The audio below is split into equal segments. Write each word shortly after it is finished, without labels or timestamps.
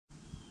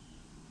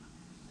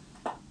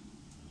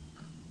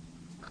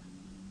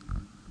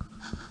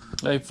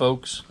Hey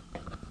folks,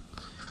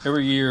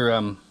 every year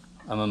I'm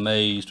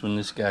amazed when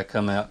this guy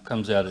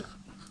comes out at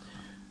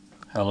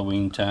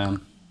Halloween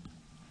time.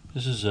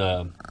 This is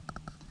a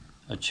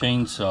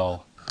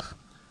chainsaw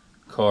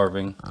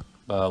carving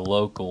by a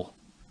local,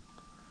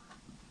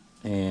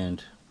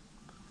 and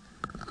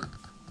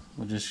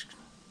I'm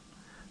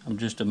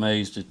just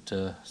amazed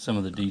at some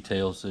of the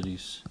details that he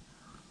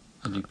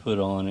put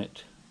on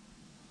it.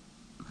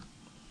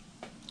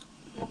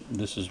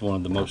 This is one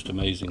of the most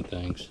amazing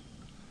things.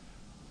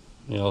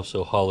 He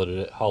also hollowed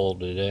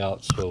it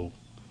out so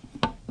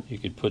you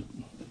could put,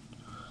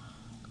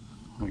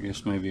 I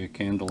guess, maybe a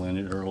candle in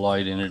it or a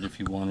light in it if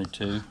you wanted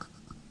to.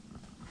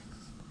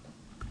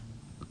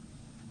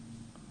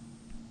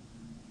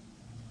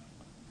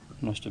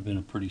 Must have been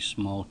a pretty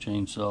small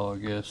chainsaw, I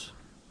guess.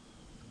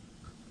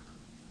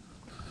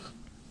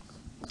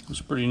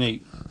 It's pretty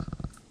neat.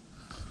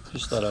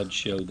 Just thought I'd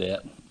show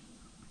that.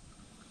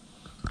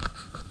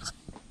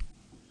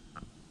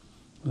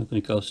 I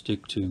think I'll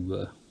stick to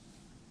the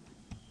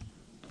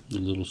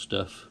little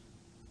stuff.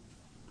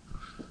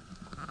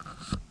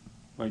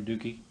 Right,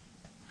 Dookie?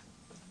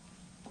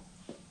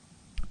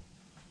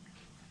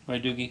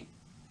 Right, Dookie?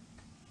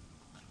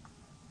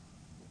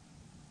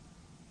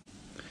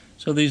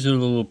 So these are the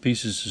little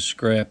pieces of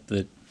scrap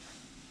that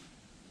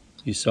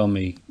you saw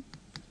me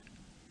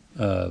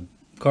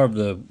carve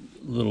the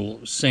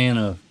little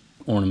Santa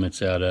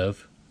ornaments out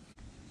of.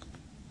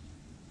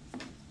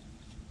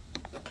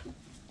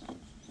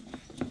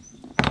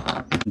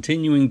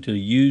 Continuing to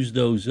use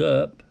those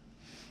up,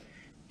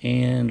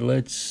 and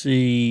let's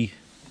see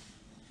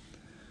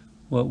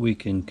what we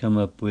can come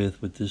up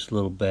with this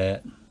little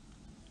bat.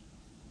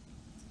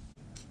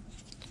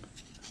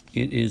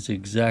 It is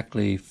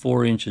exactly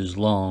 4 inches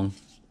long,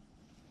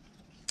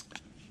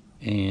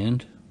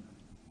 and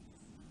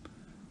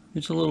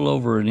it's a little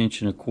over 1.25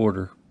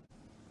 inches.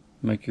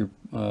 Make your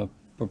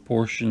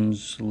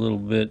proportions a little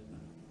bit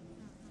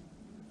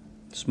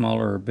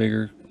smaller or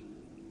bigger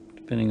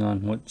depending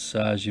on what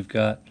size you've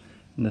got.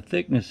 And the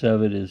thickness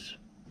of it is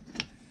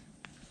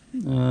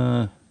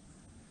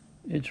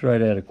it's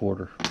right at a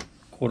quarter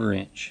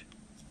inch.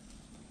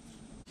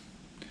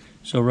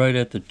 So right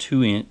at the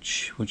 2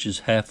 inch, which is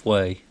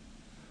halfway,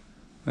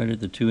 right at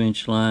the 2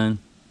 inch line,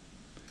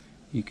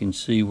 you can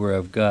see where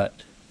I've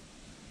got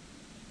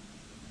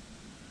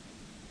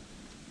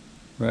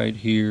right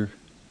here.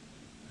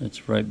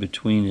 That's right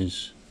between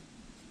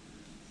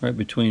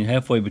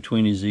halfway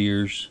between his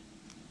ears.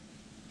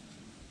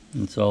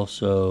 It's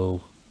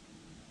also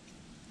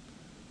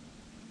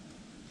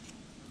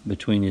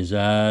between his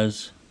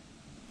eyes,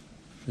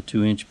 the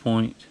 2 inch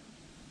point.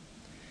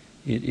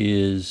 It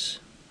is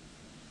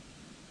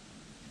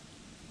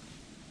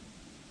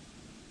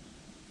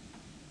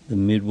the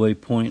midway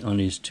point on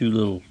his 2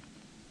 little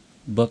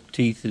buck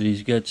teeth that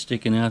he's got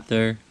sticking out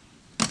there.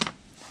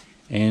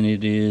 And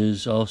it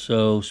is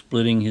also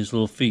splitting his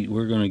little feet.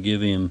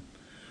 I'm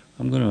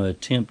going to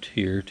attempt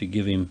here to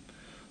give him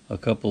a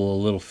couple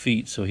of little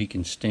feet so he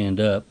can stand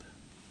up,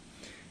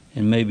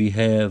 and maybe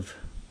have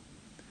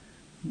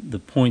the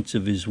points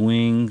of his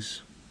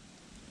wings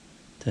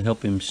to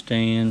help him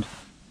stand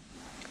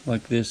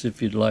like this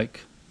if you'd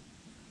like.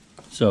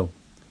 So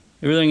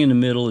everything in the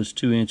middle is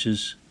 2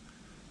 inches,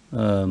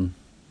 and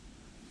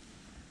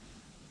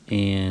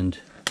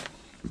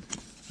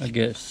I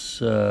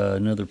guess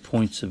another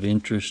points of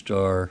interest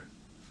are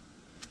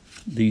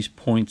these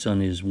points on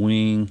his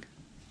wing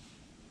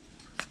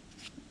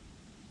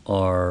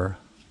are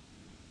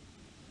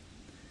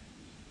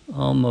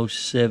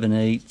almost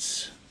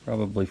 7/8,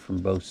 probably from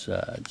both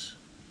sides.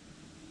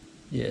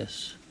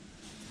 Yes,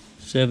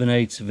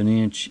 7/8 of an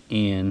inch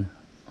in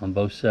on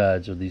both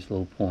sides of these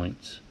little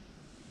points.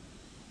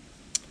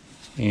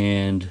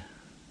 And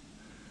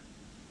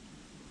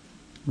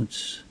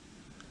let's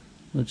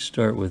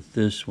start with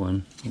this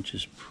one, which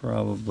is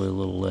probably a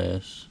little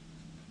less.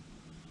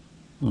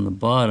 On the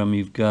bottom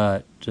you've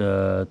got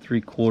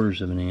 3/4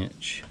 of an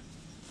inch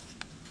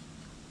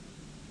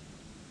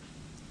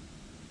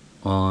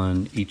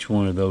on each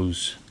one of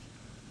those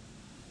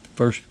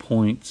first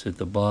points at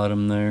the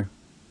bottom there.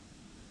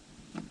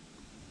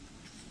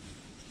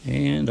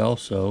 And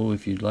also,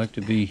 if you'd like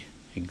to be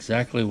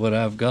exactly what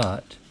I've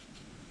got,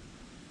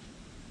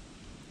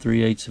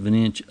 3/8 of an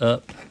inch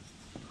up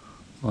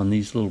on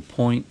these little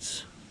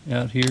points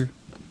out here.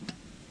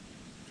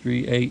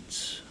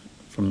 3/8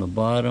 from the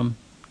bottom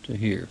to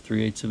here,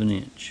 3/8 of an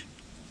inch.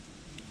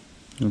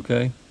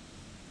 Okay?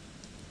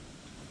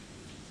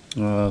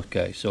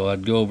 Okay, so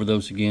I'd go over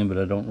those again, but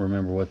I don't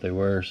remember what they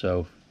were,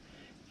 so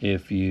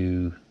if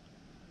you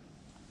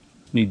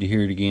need to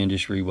hear it again,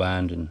 just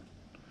rewind and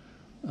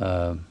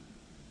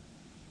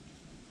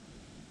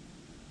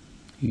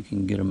you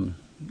can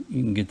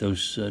get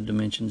those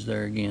dimensions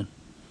there again.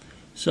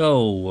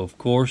 So of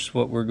course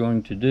what we're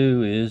going to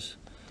do is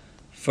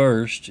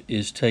first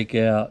take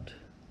out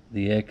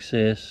the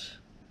excess.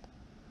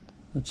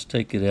 Let's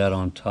take it out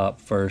on top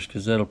first,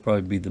 because that'll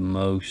probably be the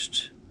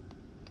most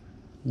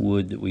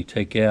wood that we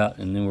take out,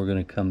 and then we're going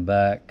to come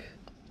back.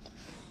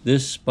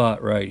 This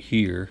spot right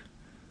here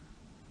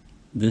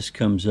this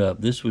comes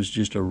up. This was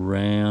just a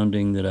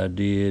rounding that I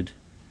did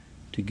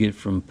to get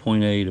from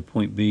point A to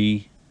point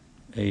B,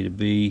 A to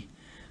B,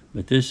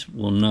 but this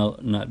will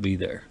not be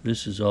there.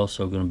 This is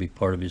also going to be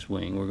part of his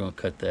wing. We're going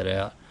to cut that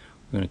out.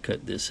 We're going to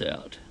cut this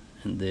out,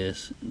 and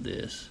this,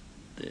 this,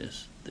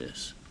 this,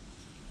 this.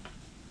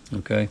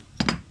 Okay,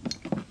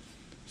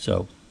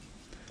 so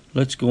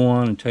let's go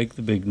on and take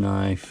the big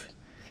knife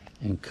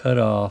and cut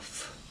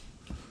off.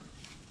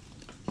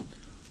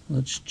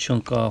 Let's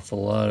chunk off a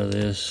lot of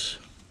this.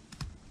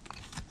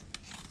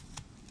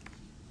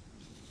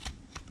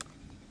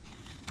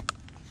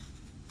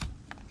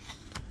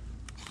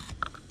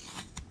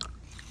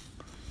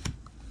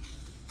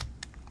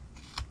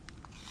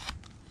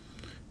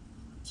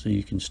 So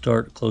you can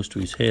start close to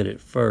his head at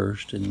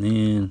first, and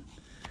then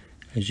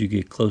as you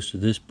get close to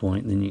this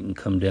point, then you can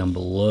come down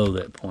below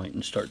that point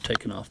and start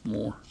taking off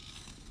more.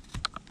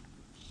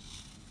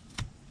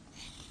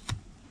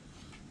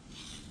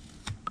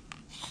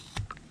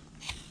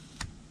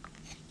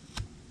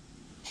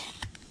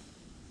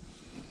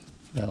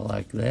 About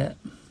like that.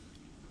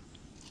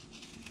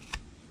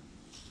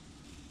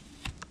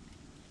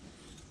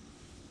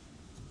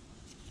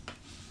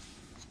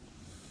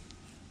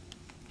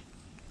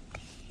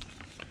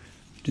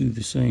 Do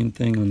the same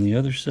thing on the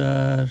other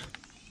side.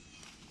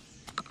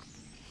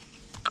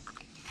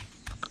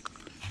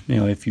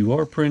 Now, if you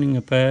are printing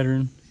a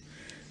pattern,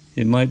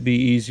 it might be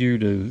easier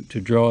to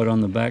draw it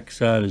on the back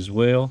side as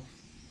well,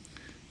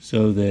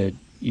 so that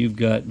you've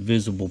got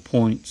visible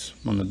points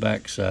on the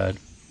back side.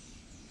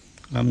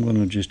 I'm going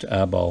to just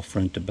eyeball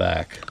front to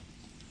back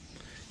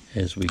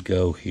as we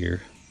go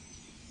here.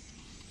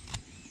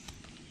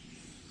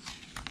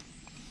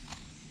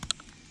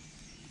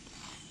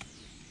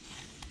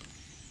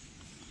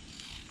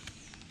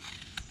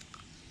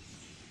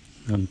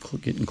 I'm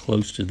getting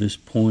close to this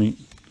point,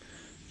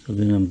 so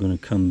then I'm going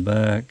to come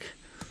back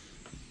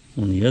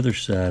on the other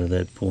side of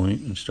that point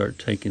and start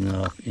taking it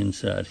off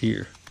inside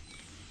here.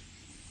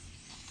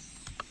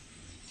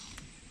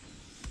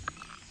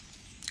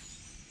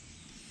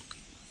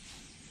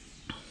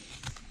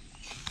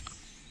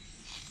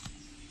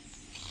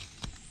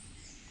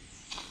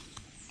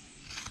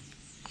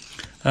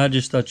 I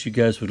just thought you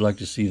guys would like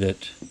to see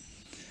that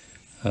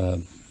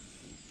that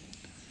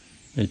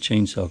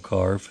chainsaw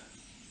carve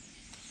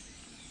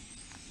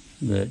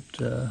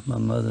that my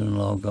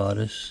mother-in-law got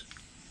us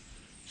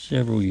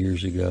several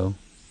years ago,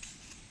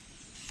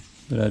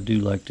 but I do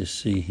like to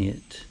see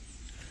it.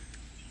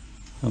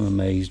 I'm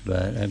amazed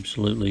by it,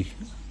 absolutely.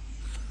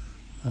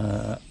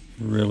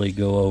 Really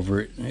go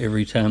over it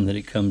every time that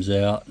it comes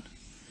out,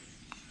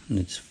 and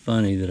it's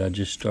funny that I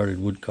just started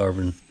wood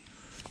carving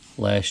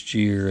last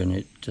year, and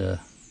it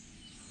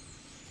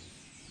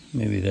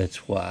maybe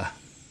that's why.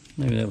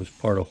 Maybe that was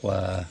part of why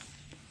I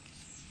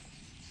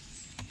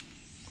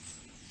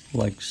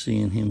like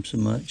seeing him so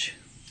much.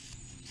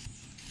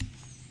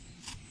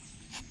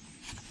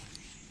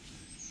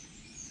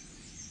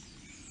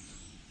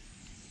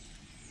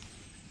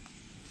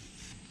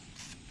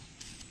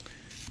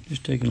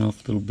 Just taking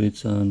off little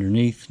bits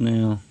underneath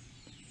now.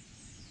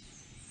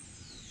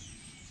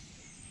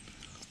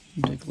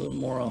 Take a little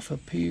more off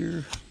up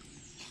here.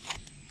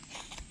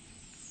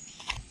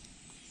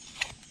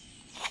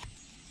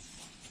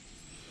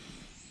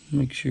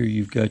 Make sure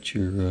you've got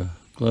your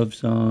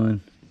gloves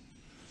on,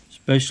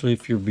 especially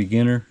if you're a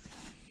beginner.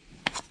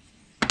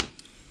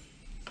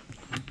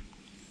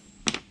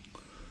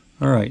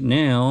 Alright,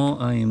 now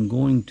we're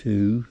going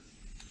to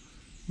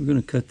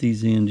cut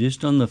these in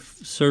just on the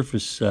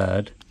surface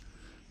side,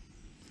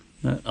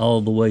 not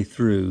all the way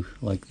through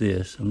like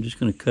this. I'm just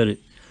going to cut it,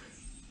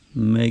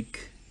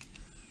 make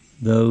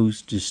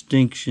those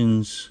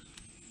distinctions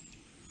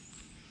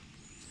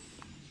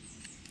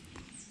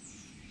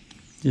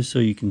just so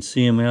you can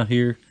see them out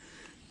here,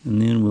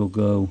 and then we'll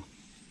go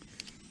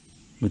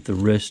with the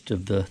rest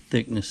of the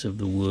thickness of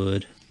the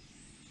wood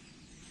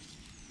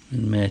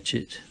and match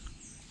it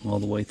all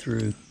the way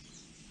through.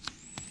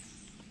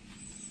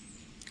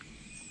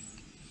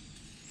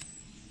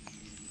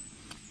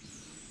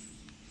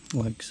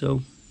 Like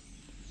so.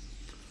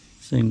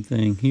 Same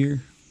thing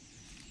here.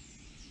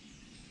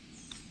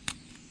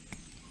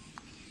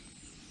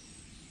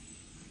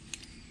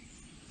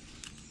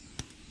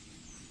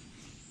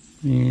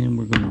 And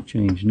we're going to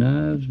change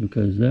knives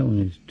because that one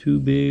is too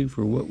big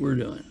for what we're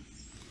doing.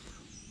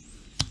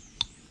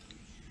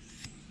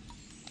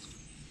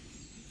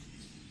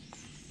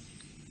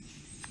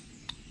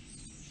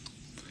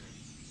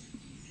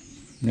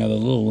 Now the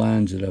little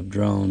lines that I've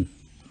drawn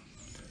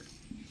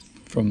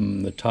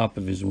from the top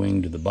of his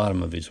wing to the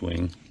bottom of his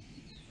wing,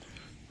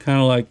 kind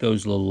of like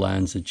those little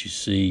lines that you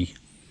see.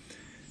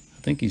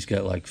 I think he's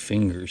got like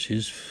fingers.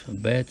 His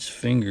bat's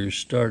fingers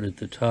start at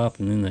the top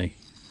and then they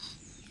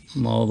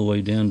come all the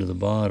way down to the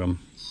bottom.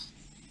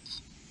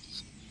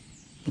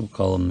 We'll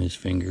call them his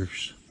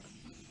fingers.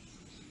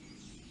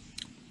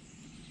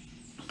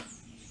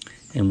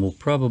 And we'll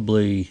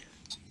probably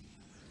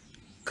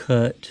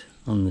cut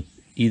on the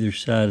either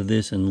side of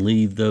this and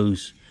leave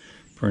those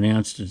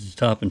pronounced at the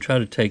top, and try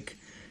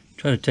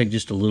try to take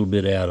just a little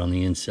bit out on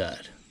the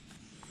inside.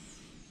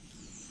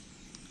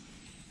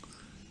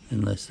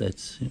 Unless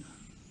that's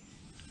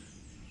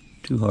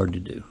too hard to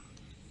do.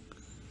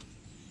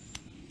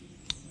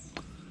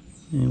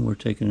 And we're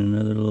taking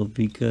another little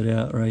V-cut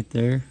out right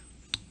there.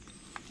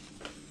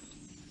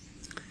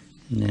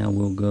 Now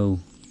we'll go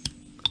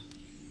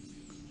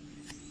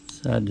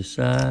side to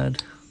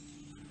side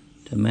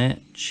to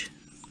match.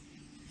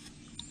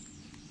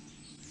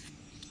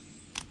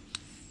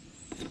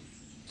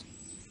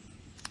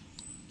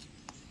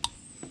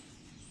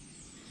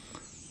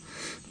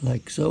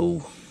 Like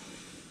so.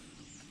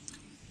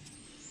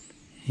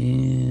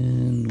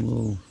 And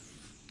we'll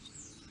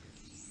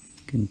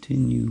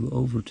continue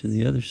over to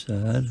the other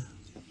side.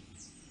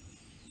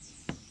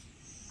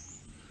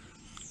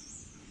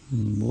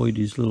 Avoid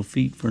these little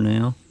feet for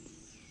now.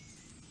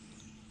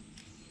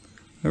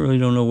 I really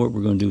don't know what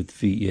we're going to do with the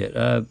feet yet.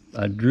 I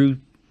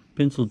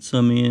penciled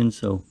some in,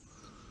 so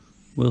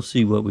we'll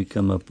see what we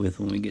come up with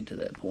when we get to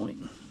that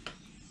point.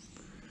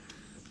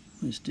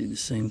 Let's do the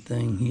same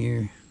thing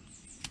here.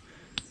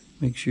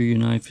 Make sure your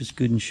knife is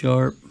good and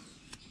sharp.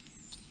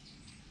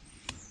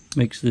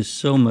 Makes this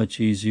so much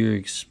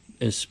easier,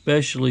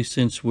 especially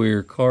since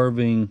we're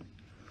carving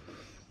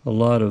a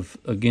lot of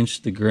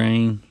against the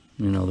grain.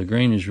 You know, the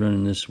grain is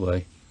running this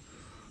way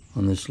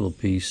on this little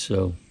piece,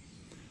 so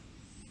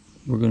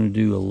we're going to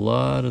do a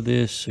lot of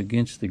this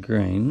against the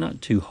grain.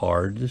 Not too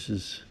hard.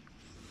 It's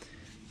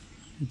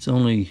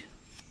only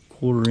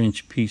 1/4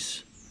 inch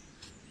piece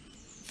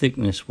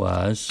thickness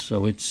wise,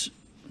 so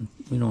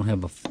we don't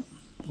have a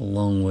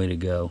long way to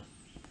go.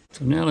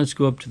 So now let's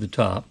go up to the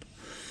top,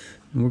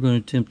 and we're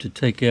going to attempt to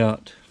take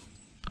out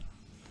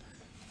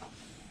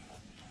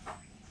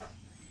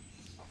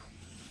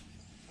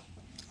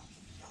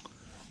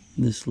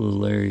this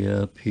little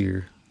area up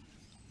here.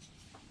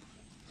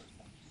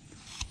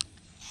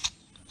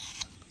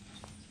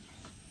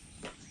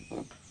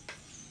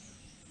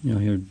 You know,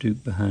 here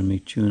Duke behind me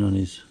chewing on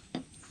his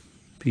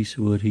piece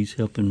of wood. He's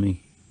helping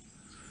me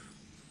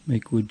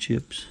make wood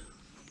chips.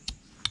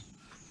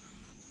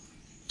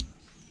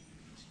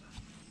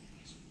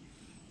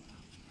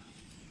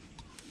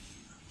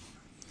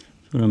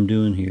 So what I'm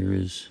doing here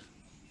is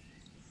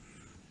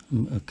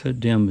I cut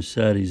down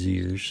beside his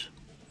ears.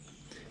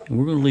 And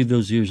we're going to leave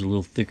those ears a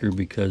little thicker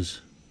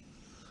because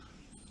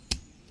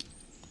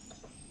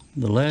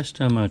the last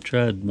time I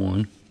tried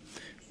one,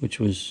 which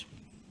was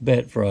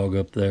Bat Frog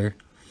up there,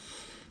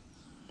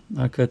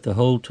 I cut the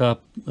whole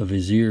top of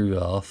his ear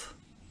off.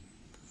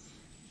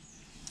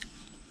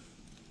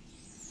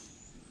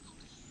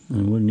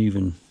 And wasn't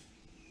even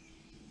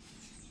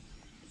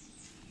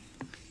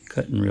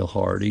cutting real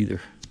hard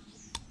either.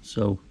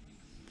 So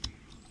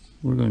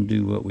we're going to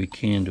do what we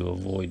can to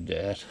avoid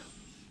that.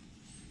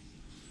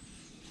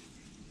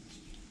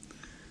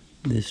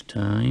 This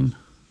time.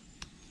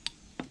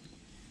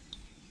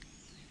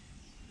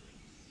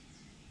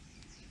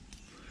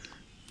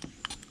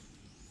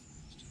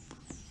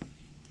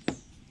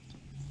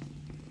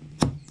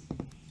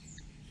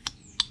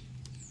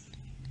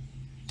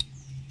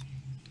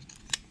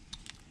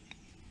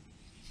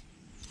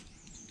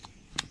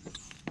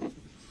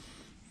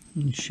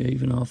 And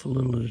shaving off a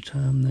little at a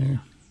time there.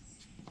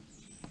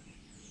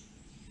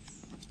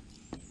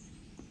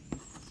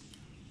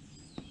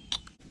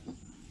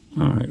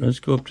 Alright, let's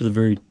go up to the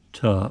very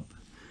top.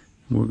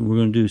 What we're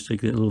going to do is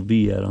take that little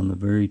V out on the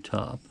very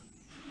top.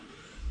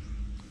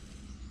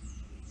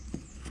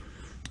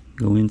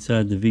 Go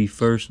inside the V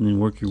first and then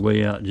work your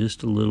way out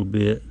just a little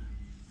bit.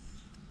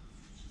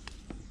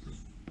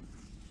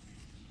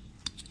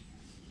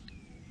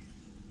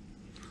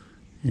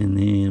 And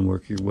then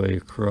work your way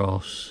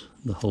across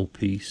the whole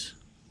piece.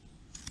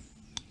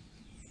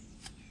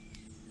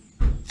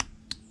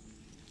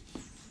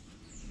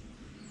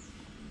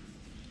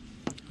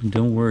 And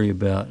don't worry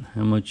about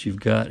how much you've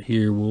got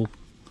here. We'll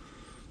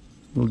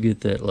get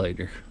that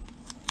later.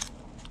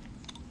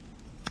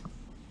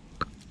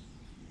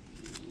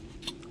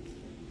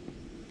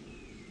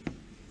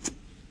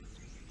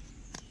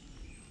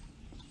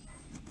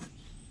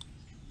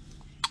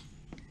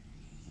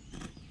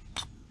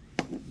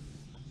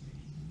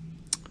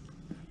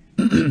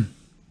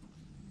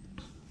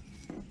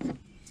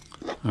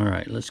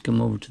 Alright, let's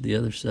come over to the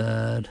other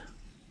side.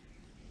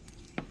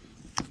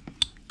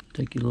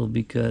 Take your little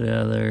V-cut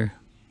out of there.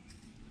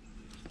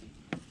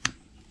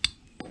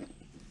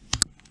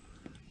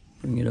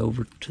 Bring it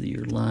over to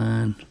your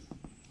line.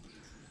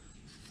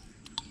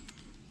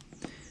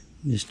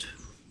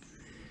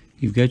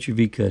 You've got your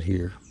V-cut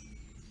here.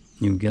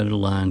 You've got a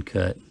line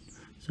cut.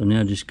 So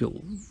now just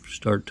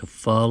start to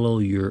follow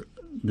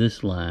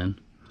this line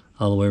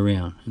all the way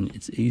around. And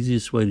it's the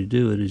easiest way to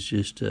do it is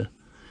just to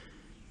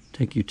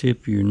take your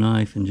tip of your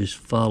knife and just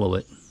follow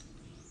it.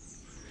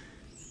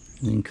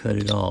 And then cut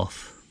it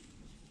off.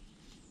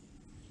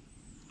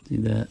 See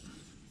that?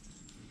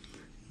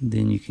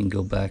 Then you can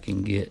go back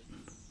and get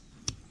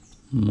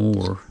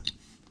more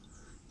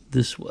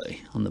this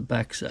way on the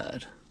back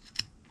side.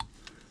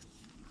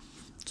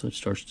 So it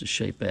starts to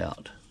shape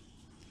out.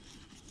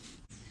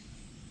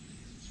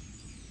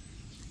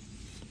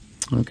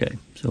 Okay,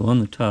 so on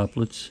the top,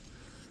 let's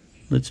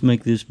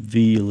make this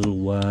V a little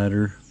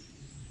wider.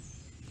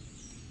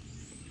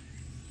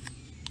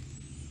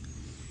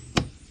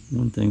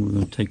 One thing, we're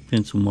going to take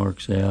pencil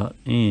marks out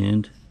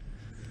and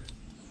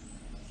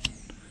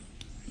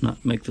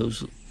not make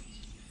those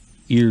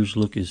ears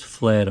look as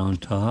flat on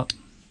top.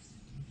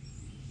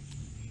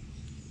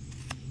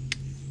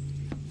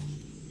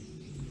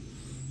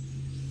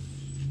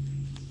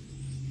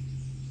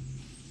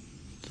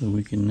 So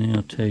we can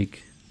now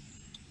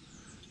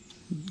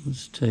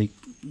let's take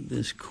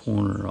this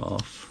corner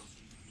off.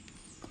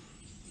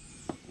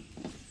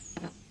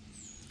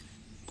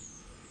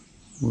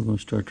 We're going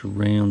to start to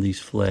round this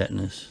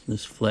flatness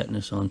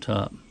on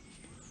top.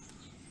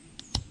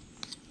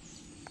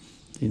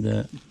 See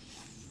that?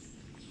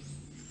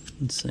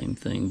 And same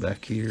thing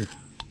back here.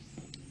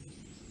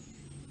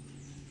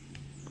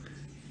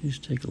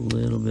 Just take a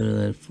little bit of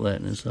that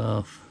flatness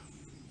off.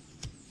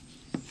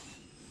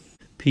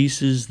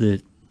 Pieces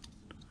that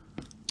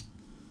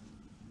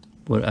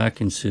what I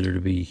consider to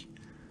be,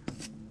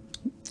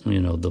 you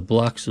know, the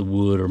blocks of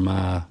wood are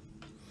my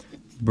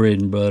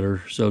bread and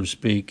butter, so to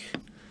speak.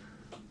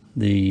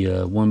 The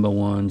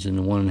 1x1s and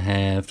the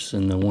 1.5s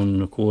and the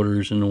 1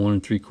 1/4s and the 1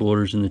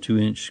 3/4 and the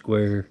 2-inch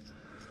square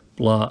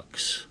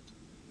blocks.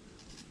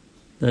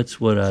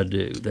 That's what I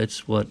do.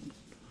 That's what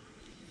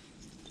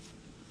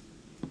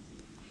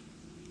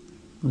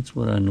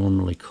I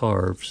normally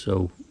carve.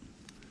 So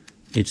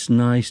it's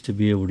nice to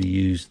be able to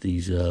use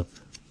these up.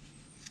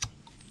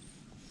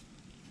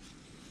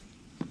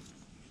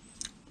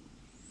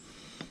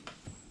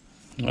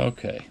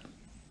 Okay,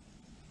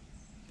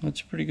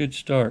 that's a pretty good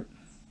start.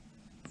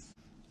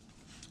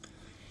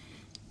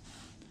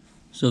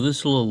 So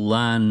this little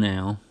line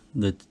now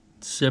that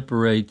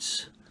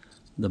separates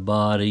the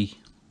body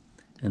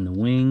and the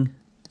wing,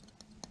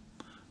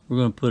 we're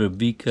going to put a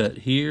V cut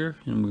here,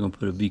 and we're going to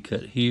put a V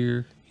cut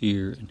here,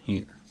 here, and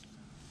here.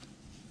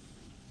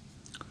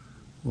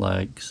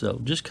 Like so,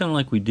 just kind of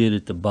like we did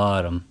at the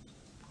bottom.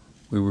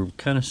 We were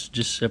kind of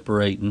just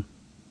separating.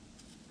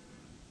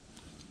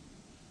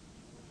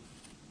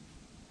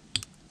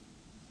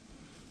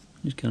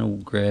 Just kind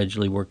of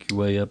gradually work your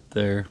way up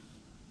there.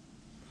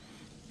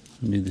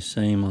 And do the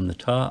same on the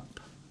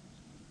top.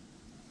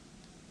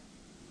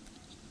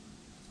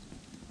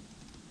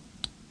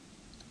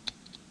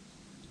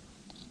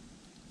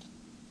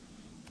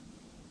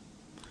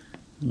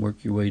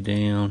 Work your way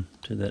down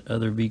to that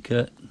other V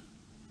cut.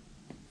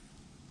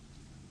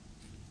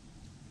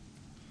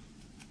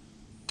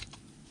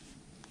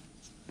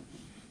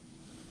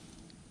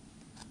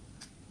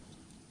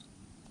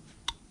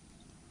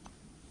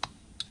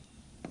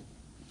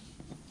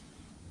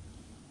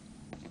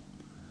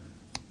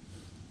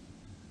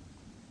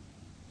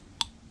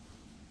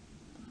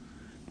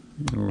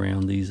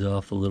 Round these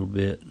off a little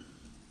bit,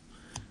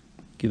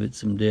 give it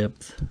some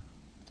depth.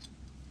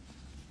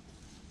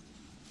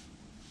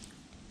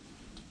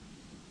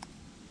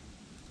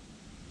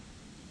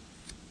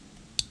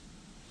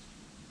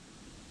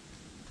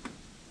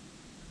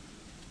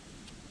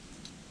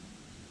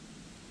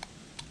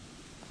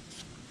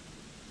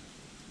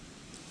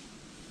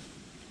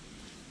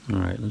 All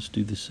right, let's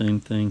do the same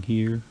thing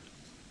here.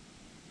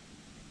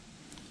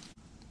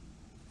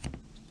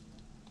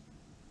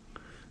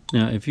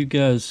 Now, if you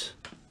guys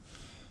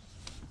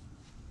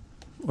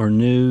are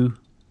new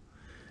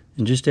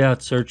and just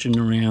out searching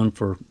around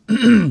for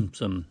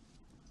some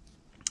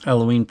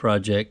Halloween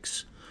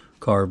projects,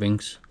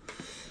 carvings,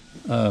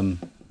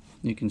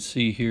 you can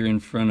see here in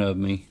front of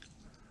me,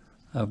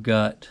 I've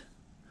got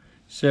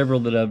several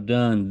that I've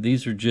done.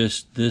 These are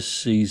just this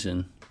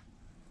season.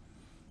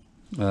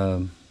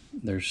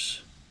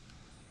 There's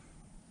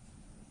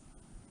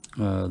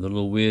the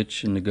little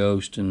witch and the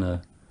ghost and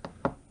the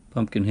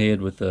pumpkin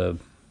head with the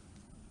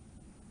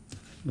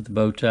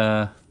bow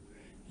tie,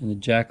 and the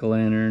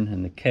jack-o'-lantern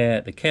and the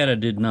cat. The cat I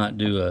did not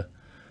do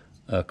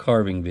a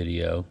carving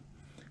video,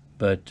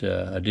 but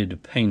I did a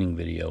painting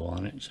video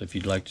on it. So if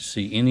you'd like to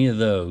see any of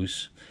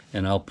those,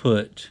 and I'll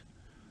put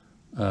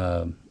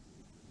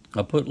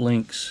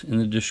links in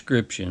the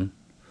description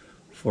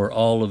for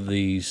all of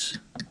these.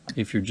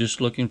 If you're just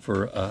looking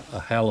for a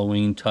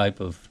Halloween type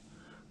of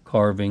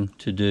carving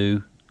to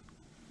do.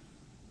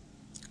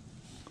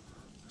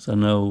 So I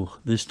know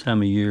this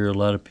time of year a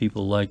lot of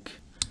people like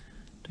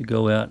to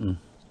go out and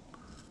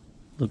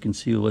look and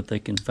see what they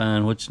can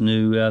find, what's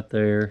new out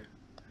there.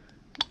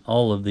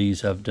 All of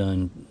these I've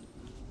done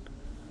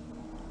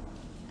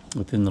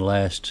within the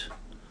last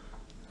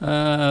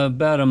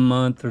about a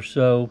month or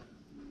so.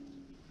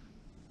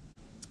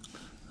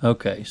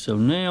 Okay, so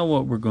now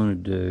what we're going to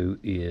do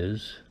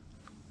is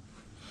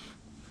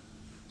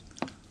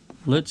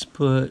let's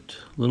put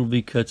little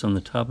V cuts on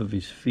the top of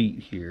his feet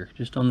here,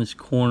 just on this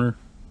corner.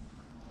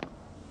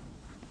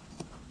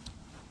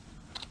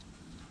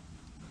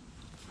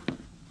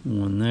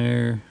 One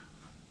there.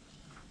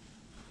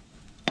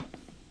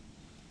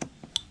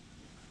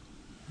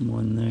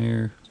 One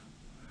there.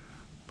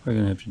 Probably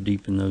going to have to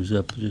deepen those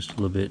up just a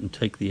little bit and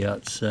take the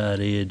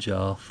outside edge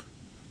off.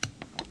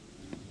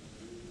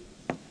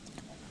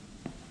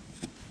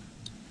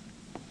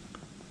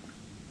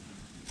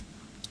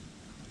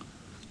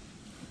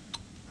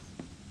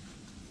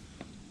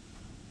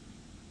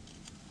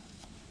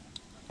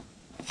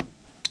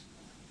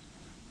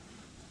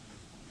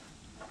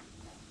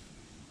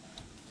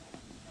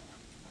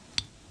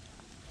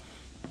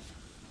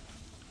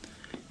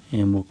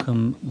 And we'll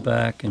come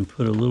back and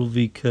put a little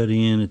V-cut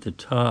in at the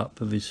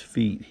top of his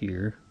feet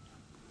here.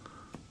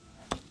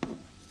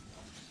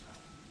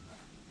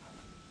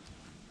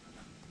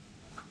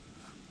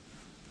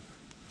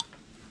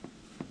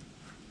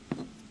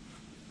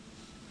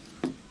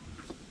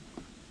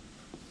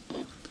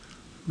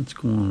 Let's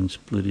go on and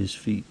split his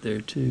feet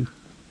there too.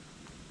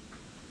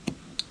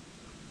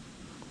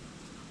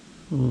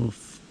 A little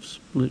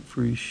split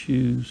for his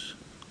shoes.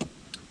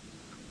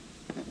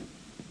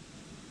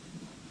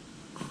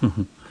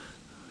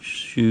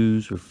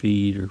 Shoes or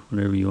feet or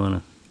whatever you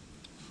want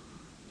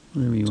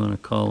to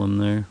call them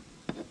there.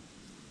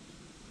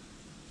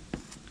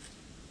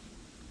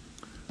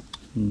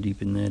 And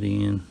deepen that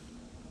in.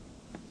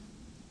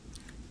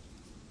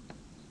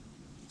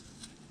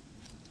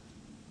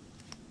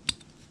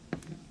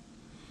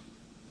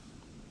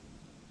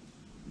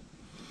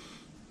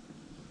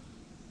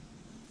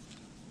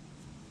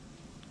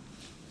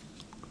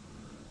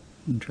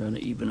 And try to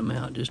even them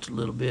out just a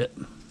little bit.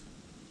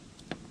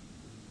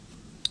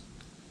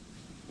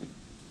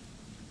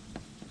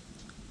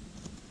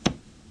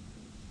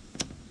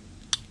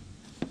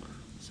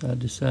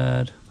 Side to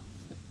side.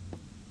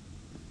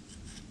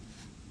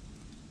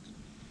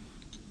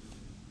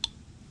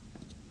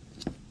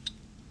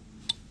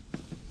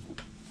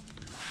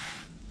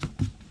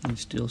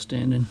 He's still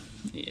standing?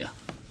 Yeah.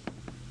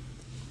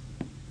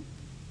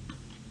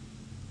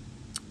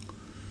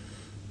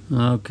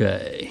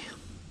 Okay.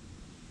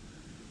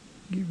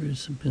 Get rid of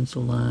some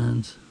pencil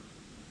lines.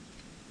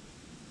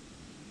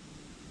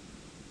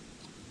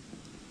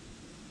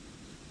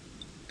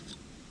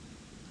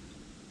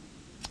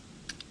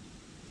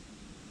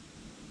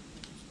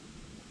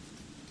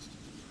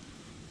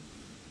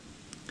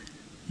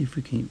 If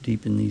we can't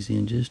deepen these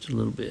in just a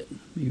little bit.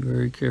 Be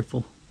very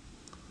careful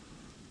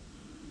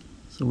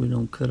so we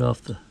don't cut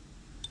off the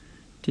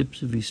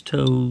tips of his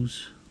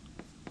toes.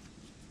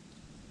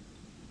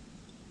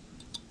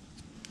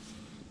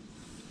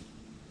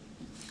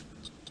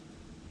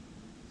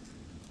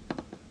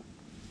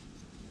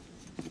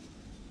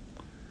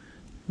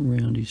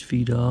 Round his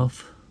feet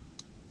off.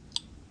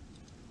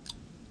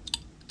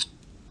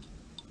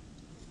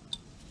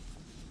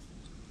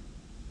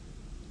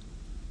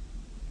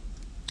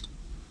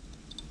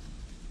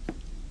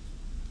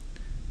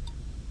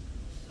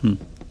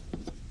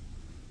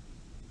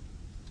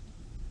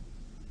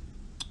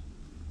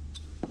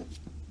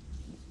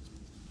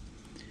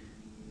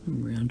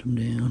 Round them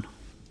down.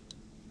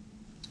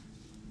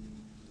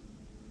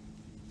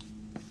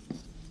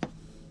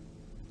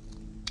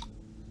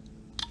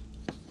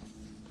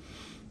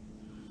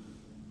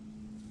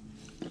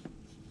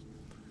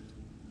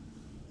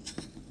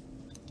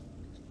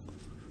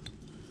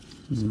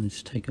 And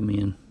let's take them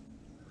in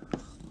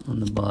on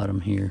the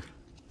bottom here.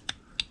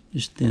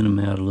 Just thin them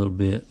out a little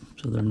bit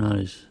so they're not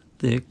as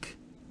thick.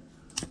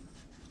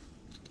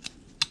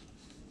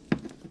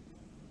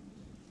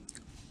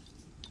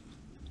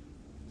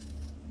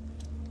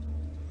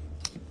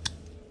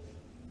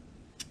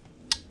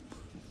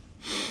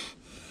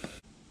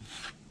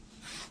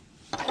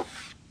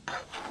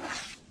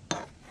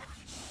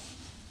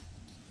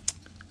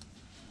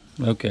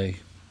 Okay,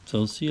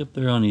 so see up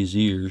there on his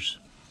ears,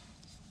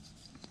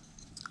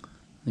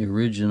 the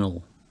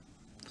original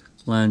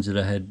lines that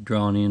I had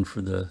drawn in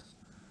for the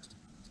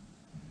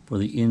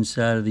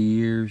inside of the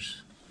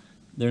ears,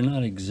 they're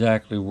not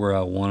exactly where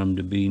I want them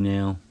to be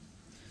now.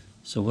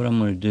 So what I'm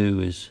going to do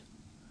is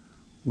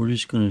we're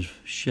just going to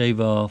shave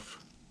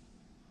off.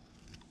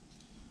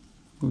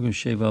 We're going to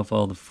shave off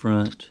all the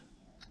front.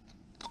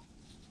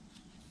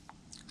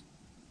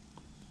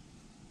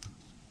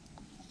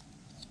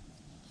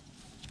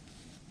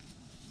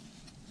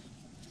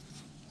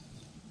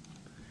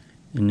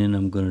 And then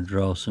I'm going to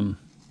draw some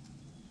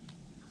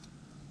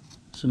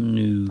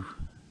new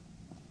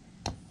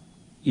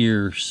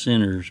ear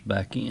centers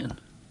back in.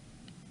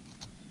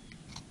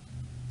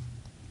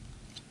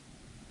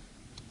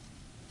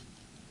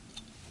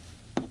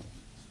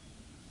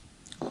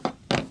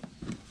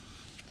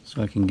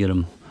 So I can get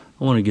them,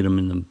 I want to get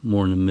them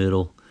more in the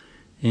middle.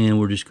 And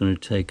we're just going to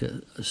take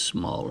a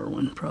smaller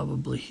one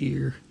probably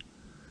here.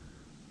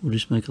 We'll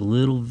just make a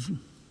little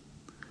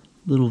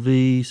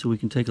V so we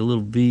can take a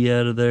little V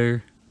out of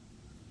there.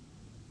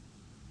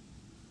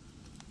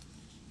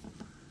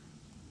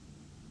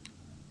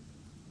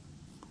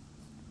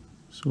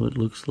 So it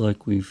looks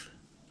like we've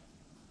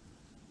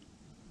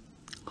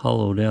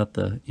hollowed out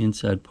the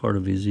inside part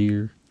of his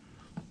ear.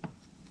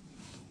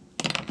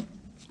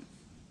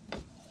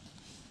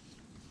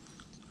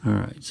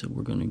 Alright, so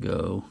we're going to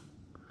go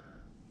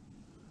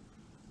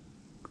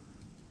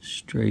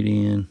straight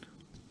in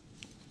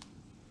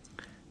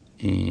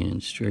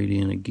and straight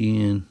in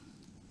again.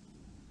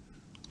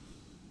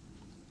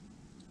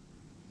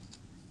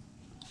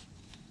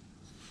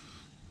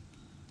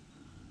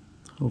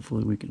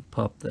 Hopefully we can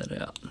pop that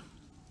out.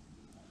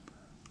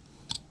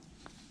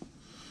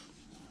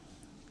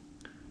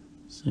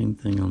 Same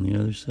thing on the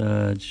other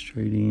side,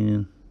 straight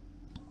in.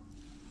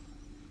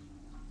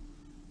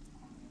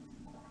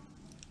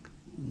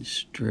 And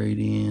straight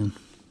in.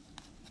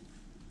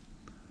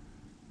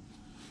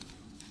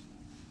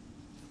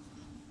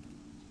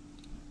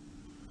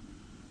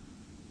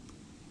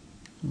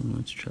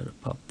 Let's try to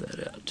pop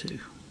that out too.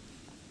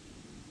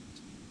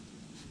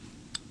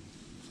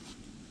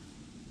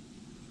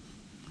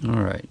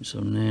 Alright, so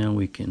now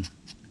we can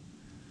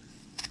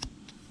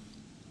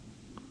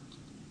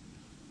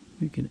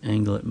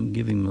angle it and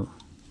give him a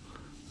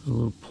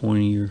little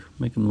pointier,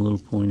 make them a little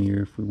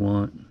pointier if we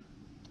want.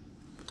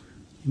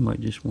 You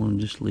might just want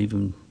to just leave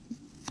them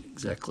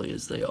exactly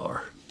as they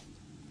are.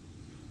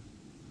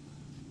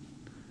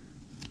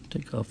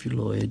 Take off your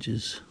little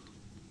edges.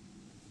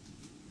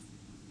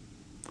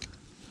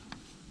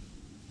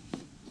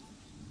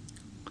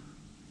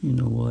 You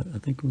know what? I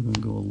think we're going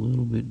to go a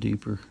little bit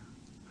deeper.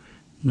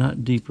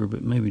 Not deeper,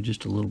 but maybe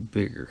just a little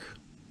bigger.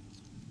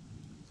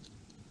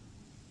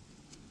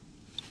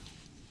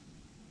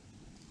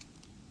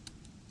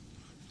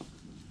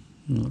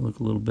 That'll look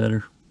a little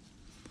better.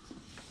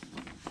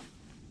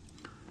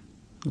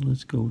 So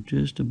let's go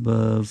just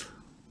above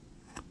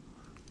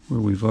where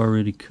we've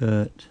already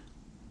cut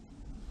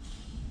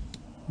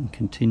and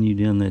continue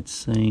down that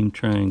same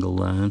triangle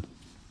line.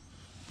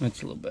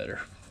 That's a little better.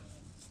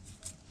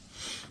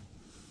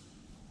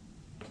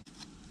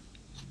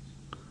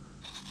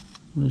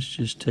 Let's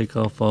just take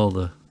off all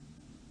the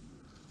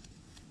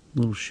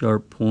little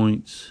sharp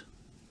points.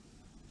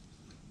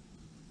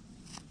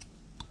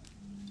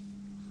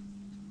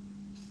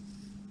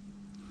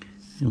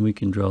 And we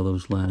can draw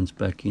those lines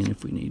back in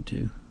if we need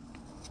to.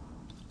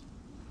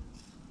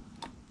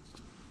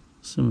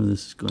 Some of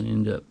this is going to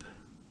end up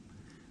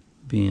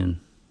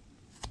being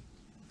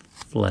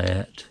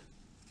flat.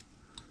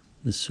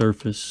 The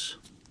surface,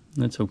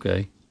 that's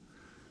okay.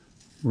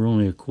 We're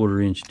only a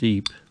 1/4 inch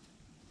deep,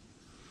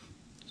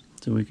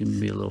 so we can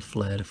be a little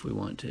flat if we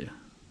want to.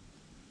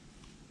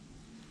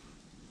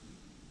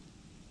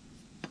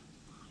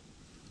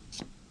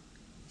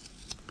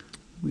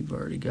 We've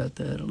already got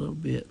that a little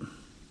bit.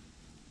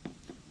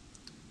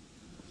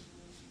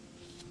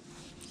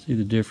 See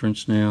the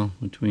difference now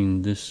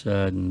between this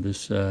side and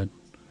this side?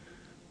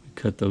 We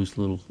cut those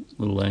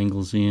little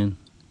angles in.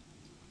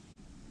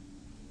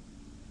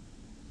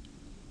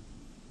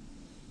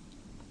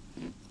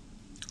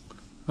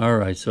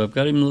 Alright, so I've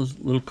got him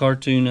little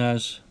cartoon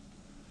eyes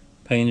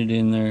painted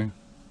in there.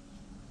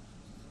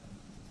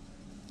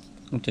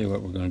 I'll tell you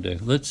what we're going to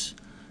do. Let's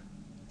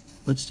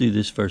do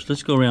this first.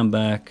 Let's go around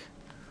back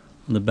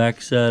on the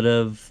back side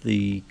of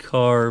the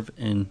carve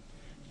and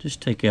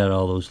just take out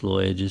all those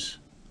little edges.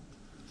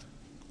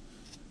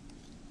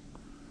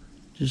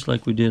 Just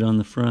like we did on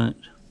the front.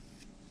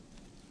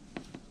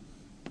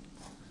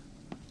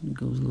 Get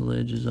those little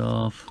edges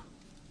off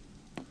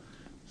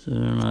so they're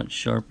not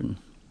sharp and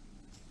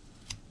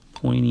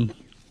pointy.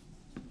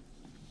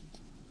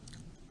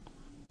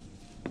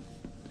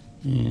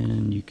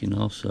 And you can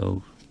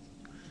also,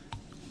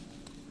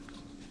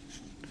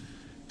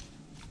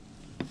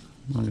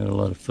 I got a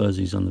lot of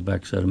fuzzies on the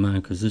back side of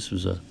mine because this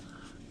was a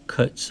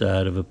cut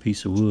side of a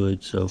piece of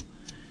wood, so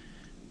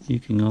you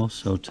can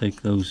also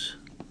take those.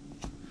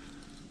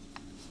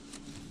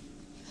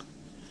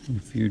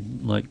 If you're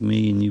like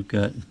me and you've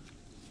got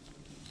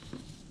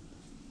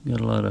a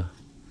lot of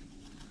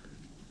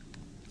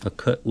a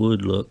cut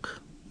wood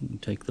look, you can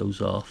take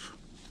those off.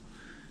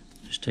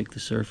 Just take the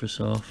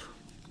surface off.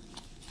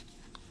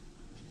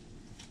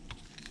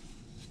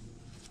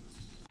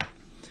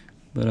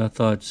 But I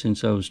thought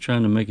since I was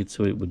trying to make it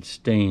so it would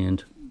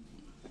stand,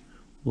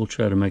 we'll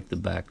try to make the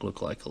back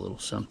look like a little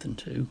something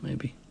too,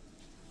 maybe.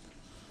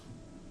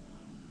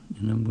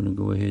 And I'm going to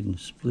go ahead and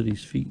split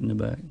his feet in the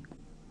back.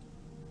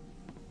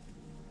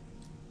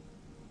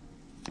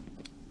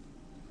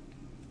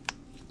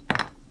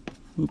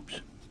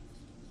 Oops.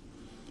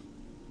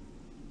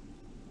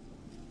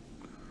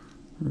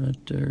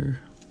 Right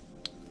there.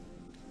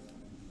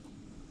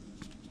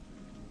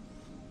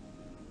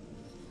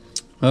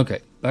 Okay,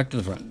 back to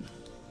the front.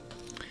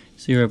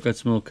 See here I've got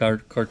some little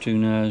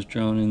cartoon eyes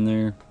drawn in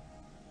there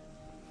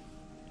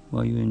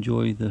while you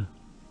enjoy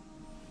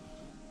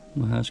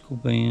my high school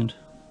band.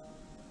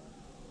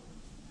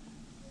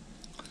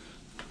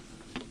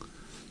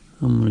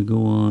 I'm going to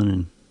go on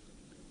and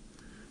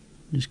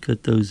just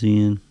cut those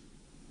in.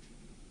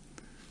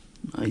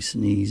 Nice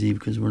and easy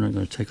because we're not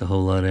going to take a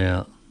whole lot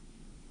out.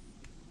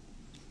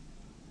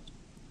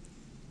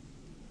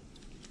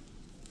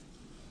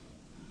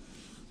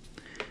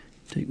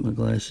 Take my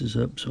glasses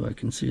up so I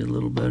can see a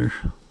little better.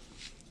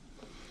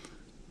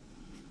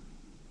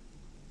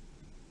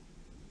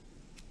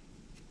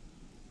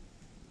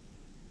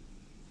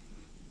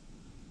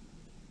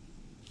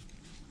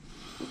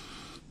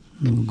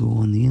 Then we'll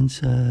go on the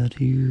inside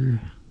here.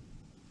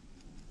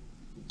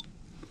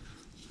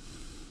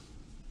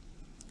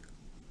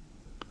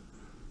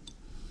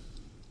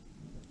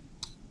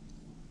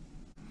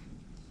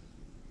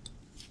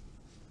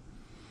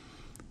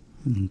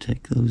 And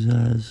take those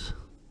eyes,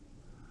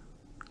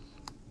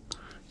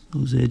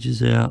 those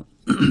edges out.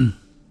 And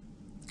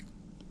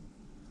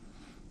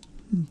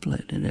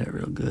flatten it out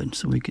real good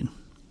so we can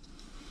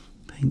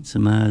paint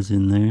some eyes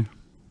in there.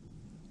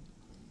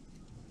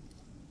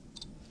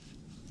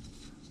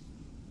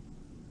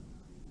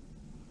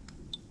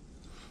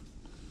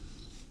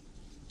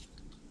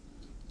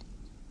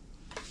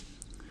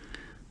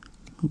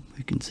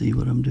 can see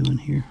what I'm doing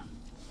here.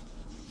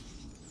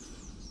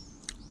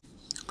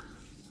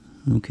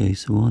 Okay,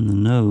 so on the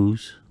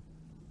nose,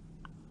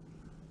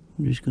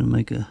 I'm just going to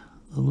make a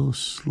little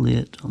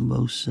slit on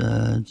both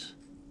sides.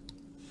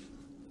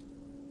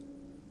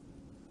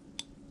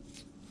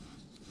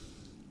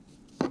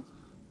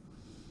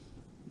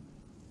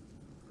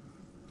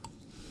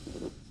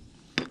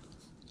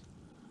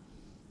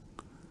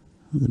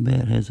 The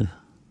bat has a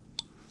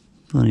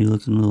funny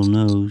looking little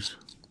nose.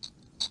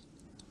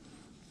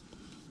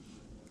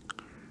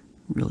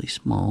 Really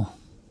small.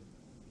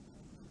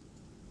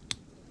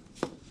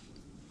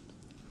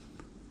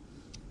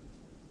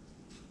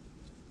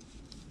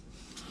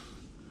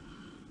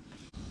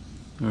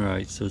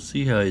 Alright, so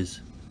see how the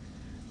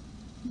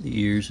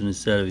ears and the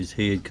side of his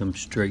head come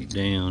straight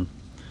down.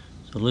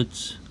 So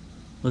let's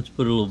put a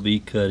little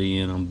V-cut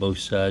in on both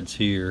sides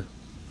here.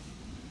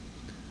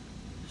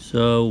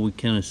 So we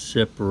kind of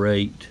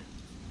separate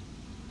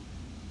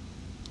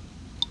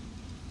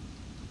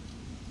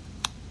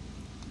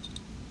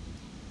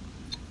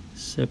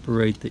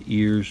the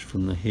ears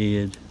from the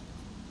head.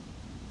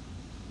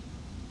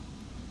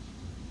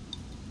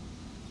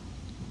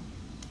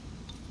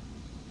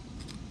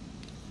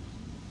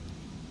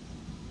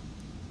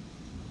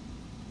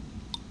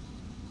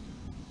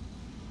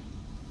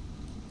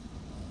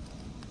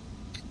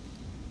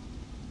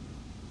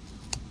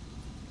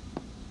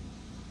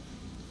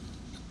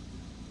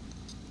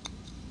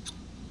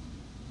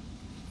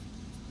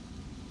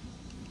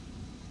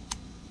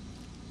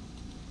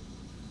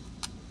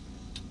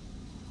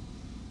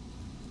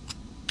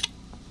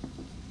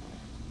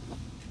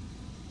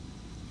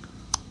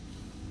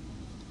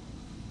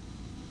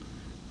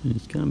 And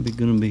it's going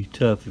to be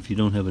tough if you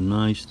don't have a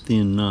nice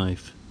thin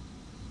knife.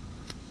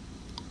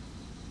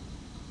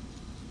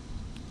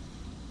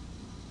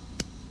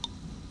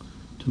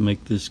 To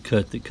make this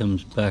cut that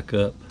comes back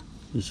up,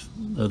 this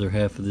other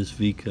half of this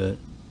V-cut.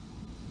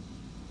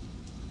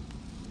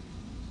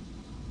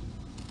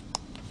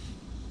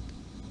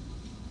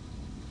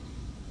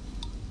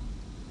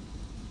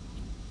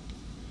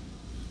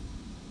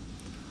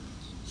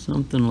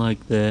 Something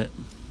like that.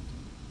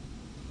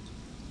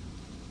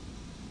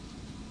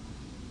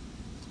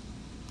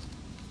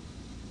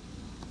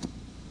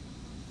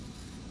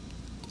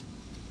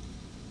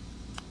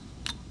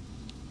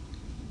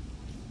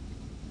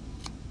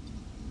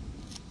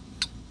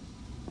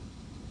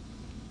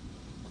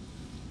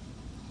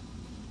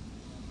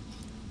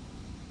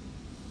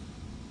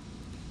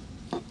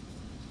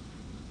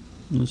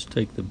 Let's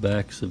take the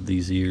backs of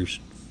these ears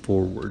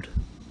forward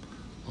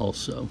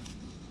also.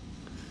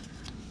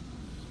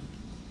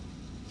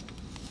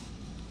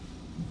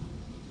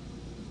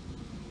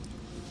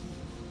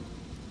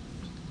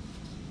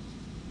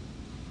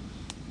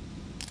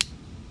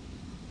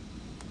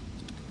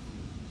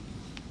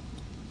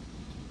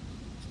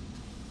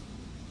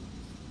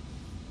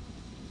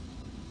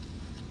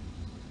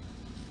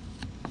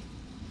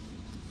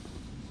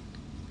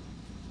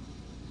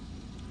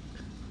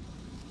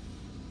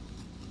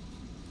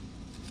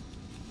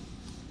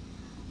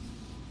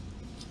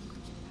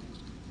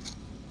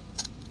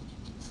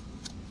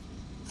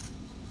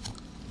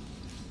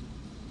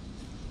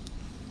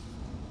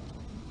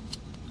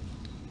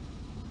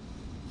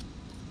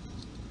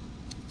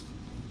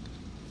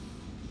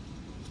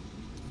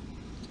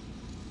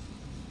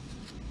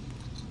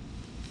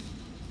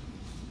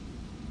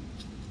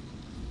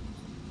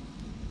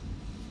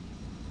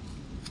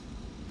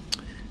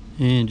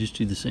 And just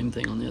do the same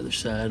thing on the other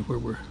side where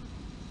we're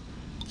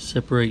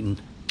separating.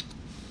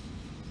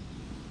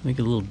 Make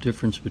a little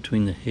difference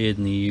between the head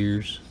and the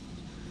ears.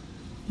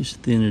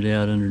 Just thin it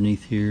out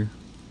underneath here.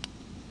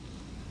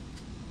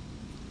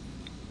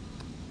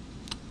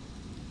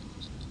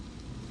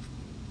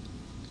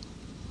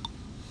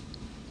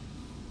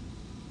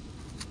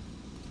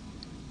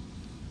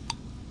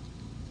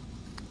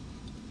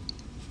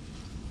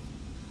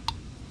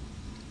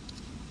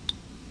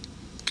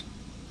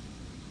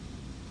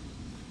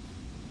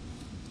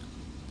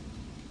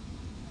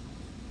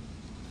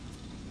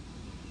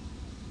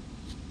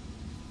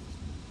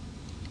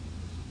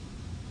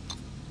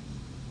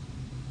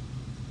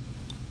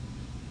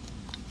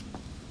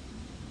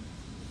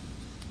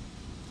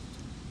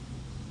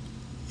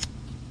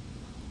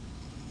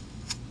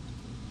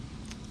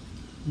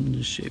 And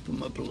just shape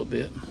them up a little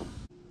bit.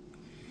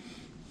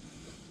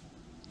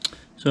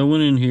 So I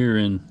went in here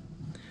and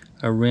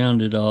I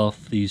rounded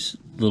off these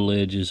little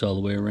edges all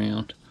the way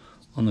around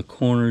on the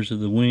corners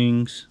of the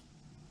wings.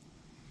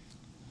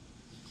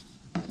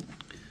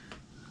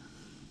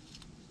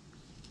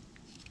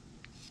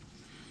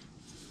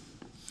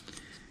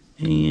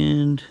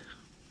 And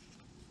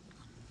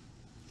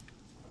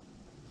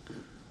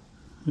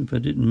if I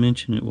didn't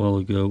mention it a while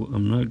ago,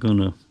 I'm not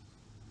gonna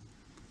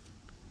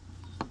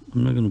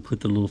put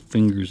the little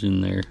fingers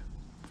in there.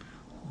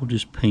 We'll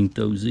just paint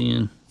those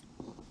in.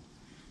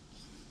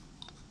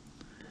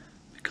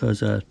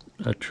 Because I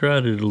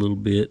tried it a little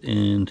bit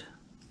and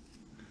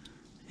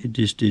it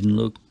just didn't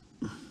look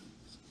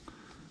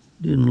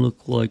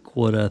like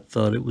what I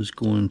thought it was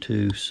going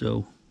to,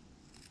 so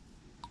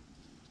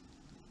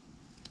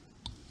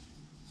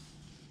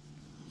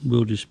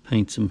we'll just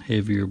paint some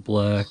heavier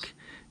black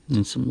and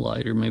then some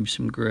lighter, maybe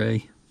some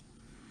gray.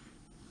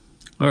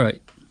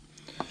 Alright,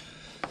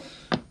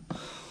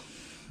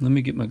 let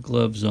me get my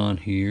gloves on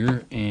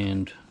here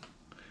and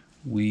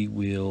we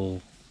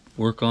will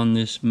work on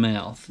this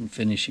mouth and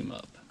finish him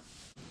up.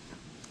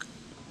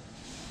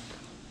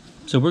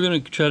 So we're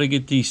going to try to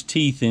get these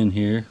teeth in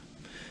here.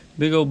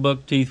 Big old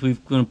buck teeth we're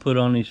going to put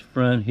on his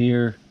front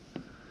here.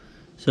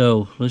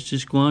 So let's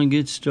just go on and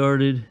get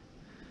started.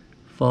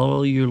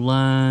 Follow your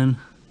line.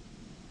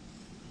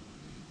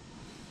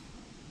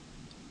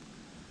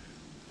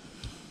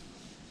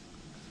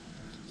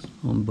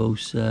 On both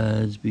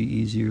sides, be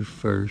easier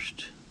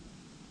first.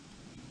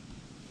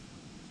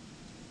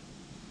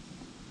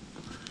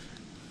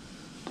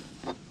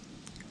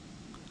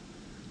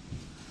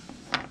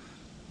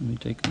 Let me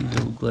take these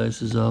old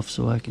glasses off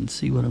so I can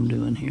see what I'm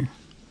doing here.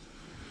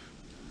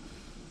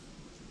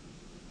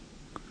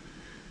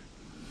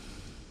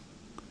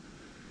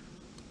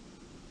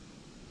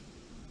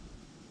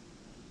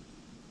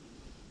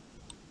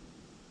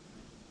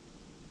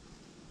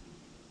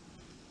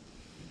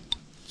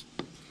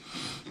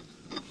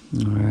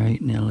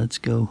 Alright, now let's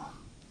go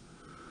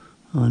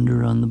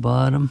under on the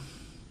bottom.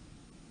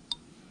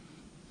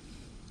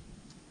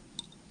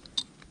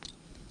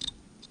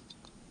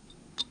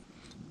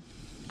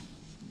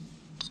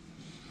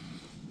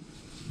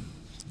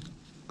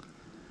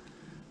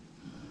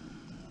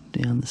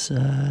 Down the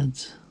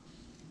sides.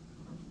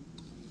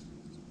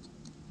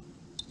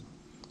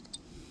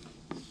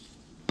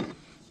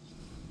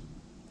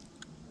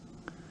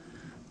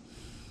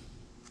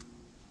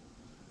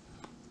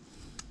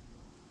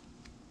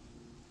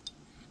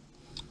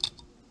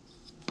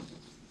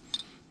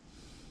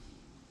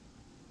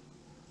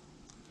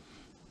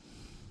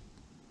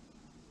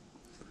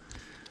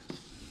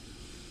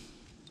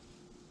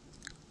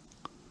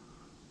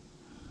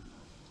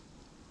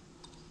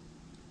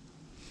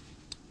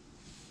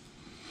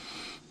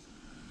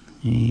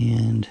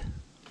 And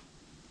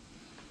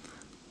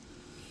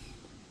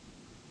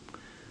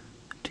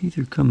teeth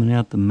are coming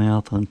out the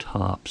mouth on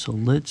top, so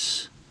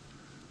let's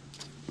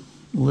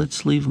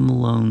leave them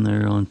alone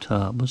there on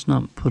top. Let's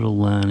not put a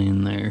line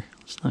in there.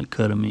 Let's not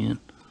cut them in.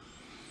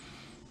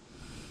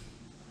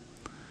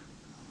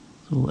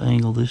 So we'll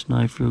angle this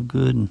knife real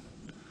good and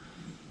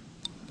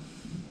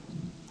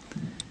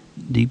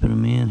deepen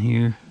them in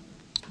here.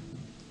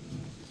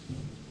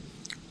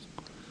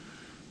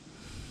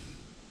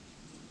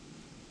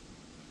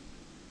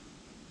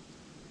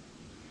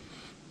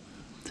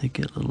 Take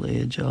that little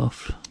edge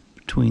off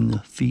between the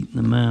feet and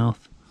the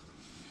mouth.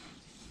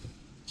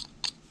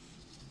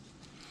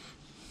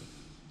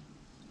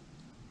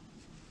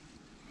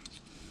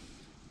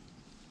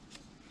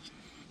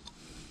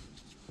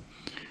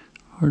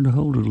 Hard to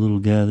hold a little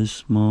guy this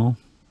small.